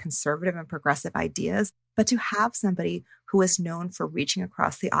between conservative and progressive ideas. But to have somebody who is known for reaching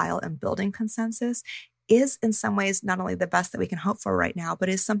across the aisle and building consensus is in some ways not only the best that we can hope for right now, but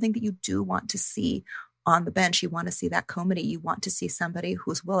is something that you do want to see on the bench. You want to see that comity. You want to see somebody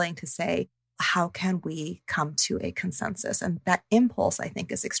who's willing to say, how can we come to a consensus? And that impulse, I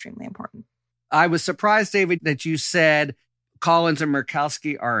think, is extremely important. I was surprised, David, that you said Collins and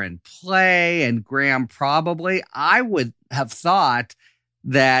Murkowski are in play and Graham probably. I would have thought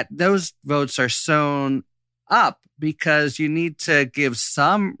that those votes are sewn up because you need to give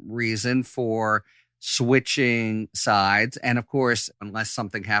some reason for switching sides. And of course, unless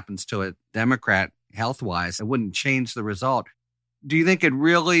something happens to a Democrat health-wise, it wouldn't change the result. Do you think it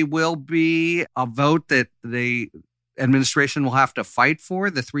really will be a vote that the administration will have to fight for,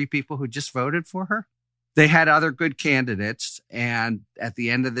 the three people who just voted for her? They had other good candidates. And at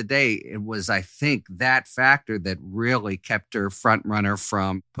the end of the day, it was, I think, that factor that really kept her front runner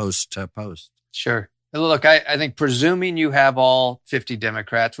from post to post. Sure. Look, I think presuming you have all 50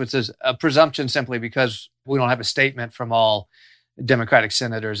 Democrats, which is a presumption simply because we don't have a statement from all Democratic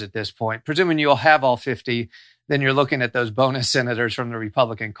senators at this point. Presuming you'll have all 50, then you're looking at those bonus senators from the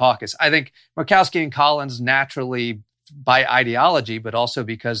Republican caucus. I think Murkowski and Collins naturally, by ideology, but also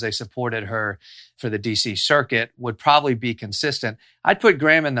because they supported her for the DC circuit, would probably be consistent. I'd put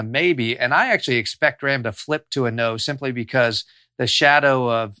Graham in the maybe, and I actually expect Graham to flip to a no simply because the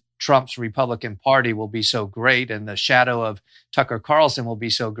shadow of Trump's Republican Party will be so great and the shadow of Tucker Carlson will be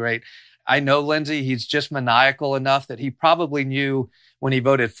so great. I know, Lindsay, he's just maniacal enough that he probably knew when he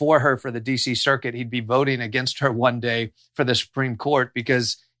voted for her for the DC circuit, he'd be voting against her one day for the Supreme Court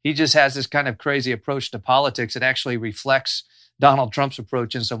because he just has this kind of crazy approach to politics. It actually reflects Donald Trump's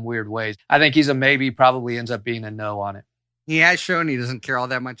approach in some weird ways. I think he's a maybe, probably ends up being a no on it. He has shown he doesn't care all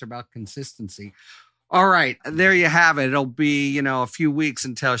that much about consistency. All right, there you have it. It'll be, a few weeks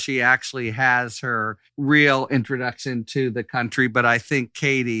until she actually has her real introduction to the country. But I think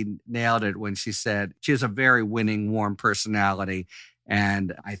Katie nailed it when she said she has a very winning, warm personality.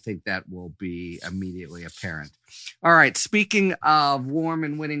 And I think that will be immediately apparent. All right, speaking of warm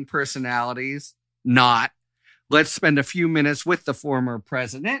and winning personalities, let's spend a few minutes with the former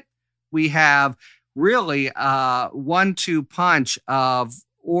president. We have really a 1-2 punch of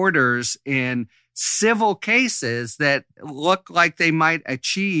orders in civil cases that look like they might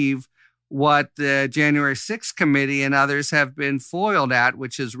achieve what the January 6th committee and others have been foiled at,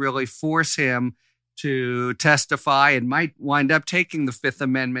 which is really force him to testify and might wind up taking the Fifth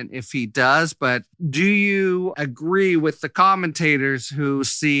Amendment if he does. But do you agree with the commentators who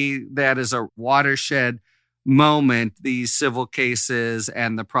see that as a watershed moment, these civil cases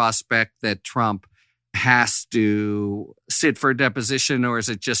and the prospect that Trump has to sit for a deposition, or is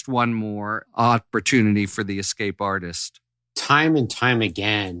it just one more opportunity for the escape artist? Time and time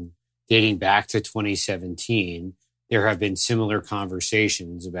again, dating back to 2017, there have been similar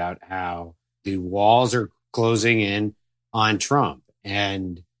conversations about how the walls are closing in on Trump.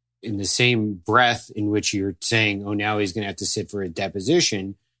 And in the same breath in which you're saying, oh, now he's going to have to sit for a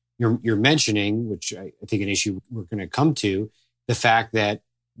deposition, you're mentioning, which I think an issue we're going to come to, the fact that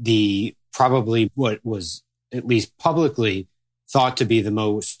probably what was at least publicly thought to be the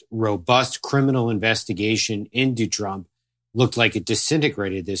most robust criminal investigation into Trump looked like it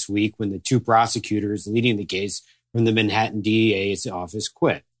disintegrated this week when the two prosecutors leading the case from the Manhattan DEA's office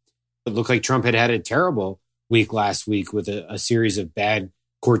quit. It looked like Trump had a terrible week last week with a series of bad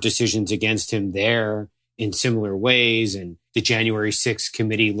court decisions against him there in similar ways, and the January 6th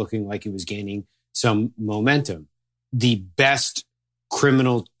committee looking like it was gaining some momentum. The best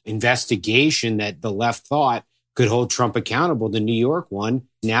criminal investigation that the left thought could hold Trump accountable, the New York one,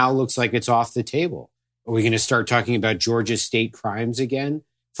 now looks like it's off the table. Are we going to start talking about Georgia state crimes again?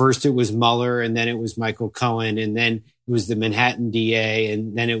 First it was Mueller, and then it was Michael Cohen, and then it was the Manhattan DA,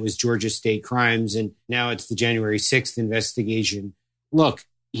 and then it was Georgia state crimes, and now it's the January 6th investigation. Look,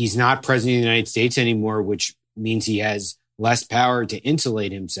 he's not president of the United States anymore, which means he has less power to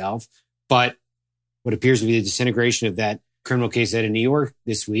insulate himself. But what appears to be the disintegration of that criminal case out of New York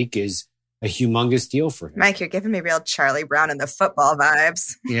this week is a humongous deal for him. Mike, you're giving me real Charlie Brown and the football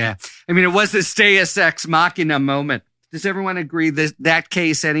vibes. Yeah. I mean, it was this Deus Ex Machina moment. Does everyone agree that that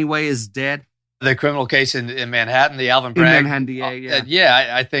case anyway is dead? The criminal case in Manhattan, the Alvin Bragg. Manhattan DA,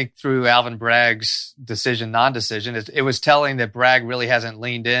 yeah. I think through Alvin Bragg's decision, non-decision, it was telling that Bragg really hasn't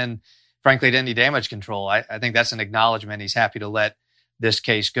leaned in, frankly, to any damage control. I think that's an acknowledgement. He's happy to let this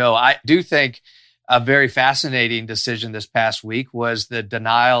case go. I do think a very fascinating decision this past week was the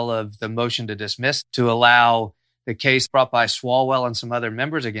denial of the motion to dismiss to allow the case brought by Swalwell and some other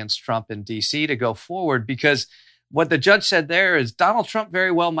members against Trump in D.C. to go forward, because what the judge said there is Donald Trump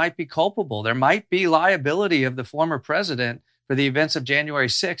very well might be culpable. There might be liability of the former president for the events of January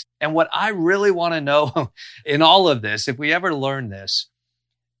 6th. And what I really want to know in all of this, if we ever learn this,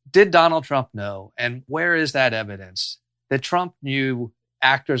 did Donald Trump know? And where is that evidence that Trump knew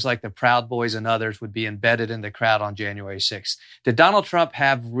actors like the Proud Boys and others would be embedded in the crowd on January 6th? Did Donald Trump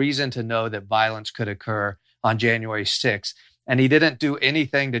have reason to know that violence could occur on January 6th? And he didn't do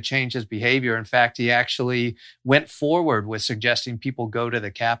anything to change his behavior. In fact, he actually went forward with suggesting people go to the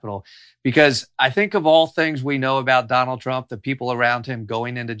Capitol. Because I think of all things we know about Donald Trump, the people around him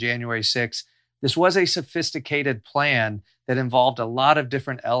going into January 6th, this was a sophisticated plan that involved a lot of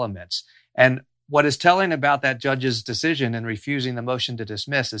different elements. And what is telling about that judge's decision in refusing the motion to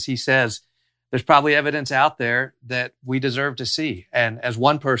dismiss is he says, there's probably evidence out there that we deserve to see. And as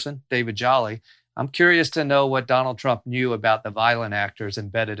one person, David Jolly, I'm curious to know what Donald Trump knew about the violent actors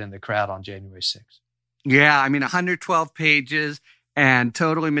embedded in the crowd on January 6th. Yeah, I mean, 112 pages. and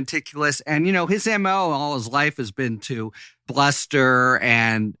totally meticulous. And, his MO all his life has been to bluster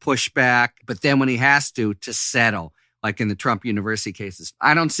and push back, but then when he has to settle, like in the Trump University cases.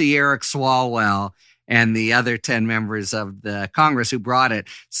 I don't see Eric Swalwell and the other 10 members of the Congress who brought it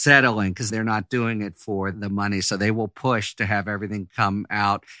settling because they're not doing it for the money. So they will push to have everything come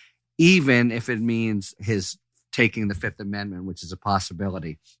out, even if it means his taking the Fifth Amendment, which is a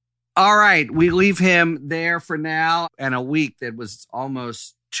possibility. All right, we leave him there for now, and a week that was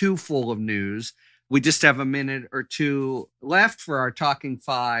almost too full of news. We just have a minute or two left for our Talking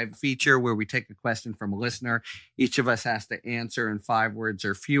Five feature where we take a question from a listener. Each of us has to answer in 5 words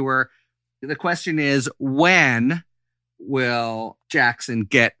or fewer. The question is, when will Jackson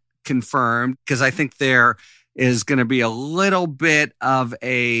get confirmed? Because I think there is going to be a little bit of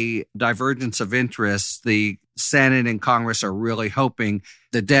a divergence of interest. The Senate and Congress are really hoping,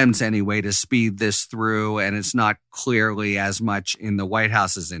 the Dems anyway, to speed this through, and it's not clearly as much in the White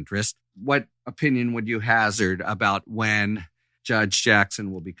House's interest. What opinion would you hazard about when Judge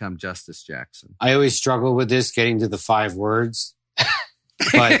Jackson will become Justice Jackson? I always struggle with this, getting to the 5 words.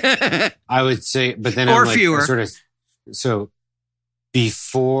 But I would say, but then or I'm like, fewer. So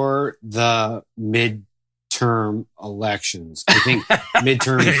before the midterm elections, I think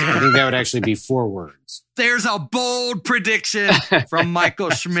midterms, I think that would actually be 4 words. There's a bold prediction from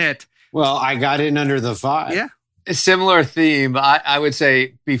Michael Schmidt. Well, I got in under the 5. Yeah. A similar theme, I would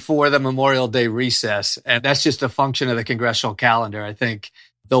say before the Memorial Day recess, and that's just a function of the congressional calendar. I think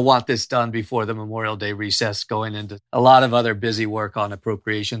they'll want this done before the Memorial Day recess, going into a lot of other busy work on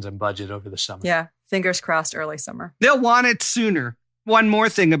appropriations and budget over the summer. Yeah, fingers crossed early summer. They'll want it sooner. One more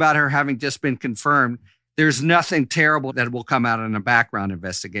thing about her having just been confirmed. There's nothing terrible that will come out in a background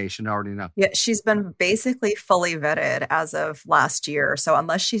investigation. I already know. Yeah, she's been basically fully vetted as of last year. So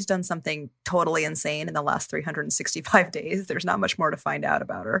unless she's done something totally insane in the last 365 days, there's not much more to find out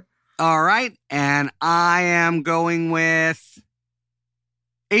about her. All right. And I am going with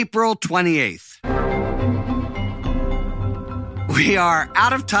April 28th. We are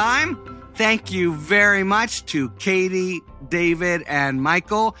out of time. Thank you very much to Katie, David, and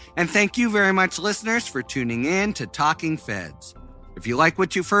Michael. And thank you very much, listeners, for tuning in to Talking Feds. If you like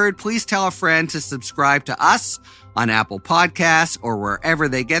what you've heard, please tell a friend to subscribe to us on Apple Podcasts or wherever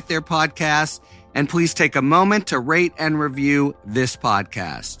they get their podcasts. And please take a moment to rate and review this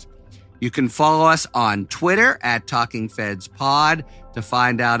podcast. You can follow us on Twitter at Talking Feds Pod to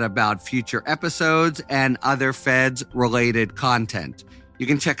find out about future episodes and other Feds-related content. You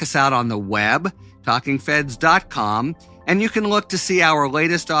can check us out on the web, talkingfeds.com, and you can look to see our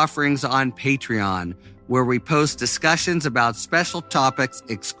latest offerings on Patreon, where we post discussions about special topics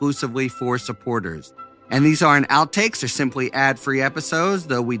exclusively for supporters. And these aren't outtakes or simply ad-free episodes,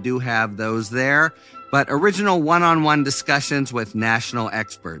 though we do have those there, but original one-on-one discussions with national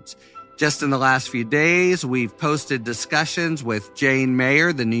experts. Just in the last few days, we've posted discussions with Jane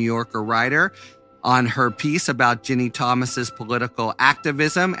Mayer, the New Yorker writer, on her piece about Ginny Thomas's political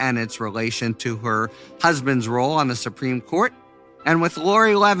activism and its relation to her husband's role on the Supreme Court, and with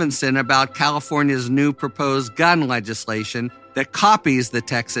Lori Levinson about California's new proposed gun legislation that copies the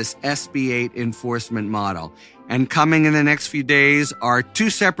Texas SB 8 enforcement model. And coming in the next few days are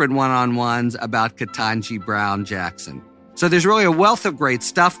 2 separate one-on-ones about Ketanji Brown Jackson. So there's really a wealth of great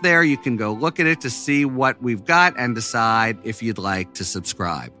stuff there. You can go look at it to see what we've got and decide if you'd like to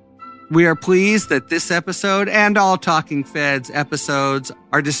subscribe. We are pleased that this episode and all Talking Feds episodes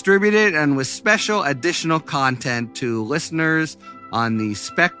are distributed and with special additional content to listeners on the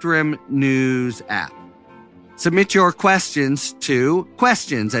Spectrum News app. Submit your questions to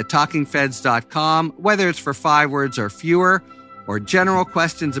questions@talkingfeds.com, whether it's for 5 words or fewer, or general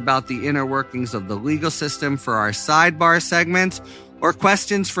questions about the inner workings of the legal system for our sidebar segments, or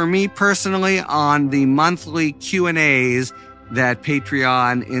questions for me personally on the monthly Q&As that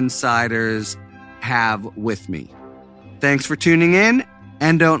Patreon insiders have with me. Thanks for tuning in,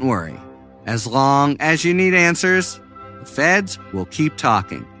 and don't worry. As long as you need answers, the Feds will keep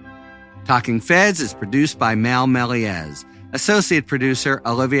talking. Talking Feds is produced by Mal Meliez, associate producer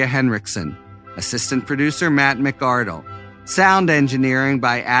Olivia Henriksen, assistant producer Matt McArdle, sound engineering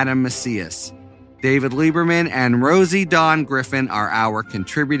by Adam Macias. David Lieberman and Rosie Dawn Griffin are our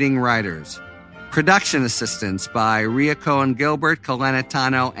contributing writers. Production assistance by Rhea Cohen-Gilbert, Kalena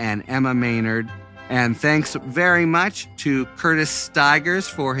Tano, and Emma Maynard. And thanks very much to Curtis Steigers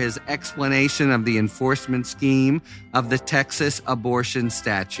for his explanation of the enforcement scheme of the Texas abortion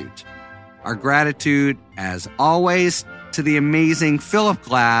statute. Our gratitude, as always, to the amazing Philip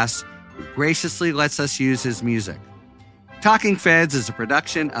Glass, who graciously lets us use his music. Talking Feds is a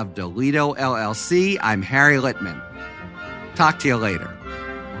production of Delito LLC. I'm Harry Littman. Talk to you later.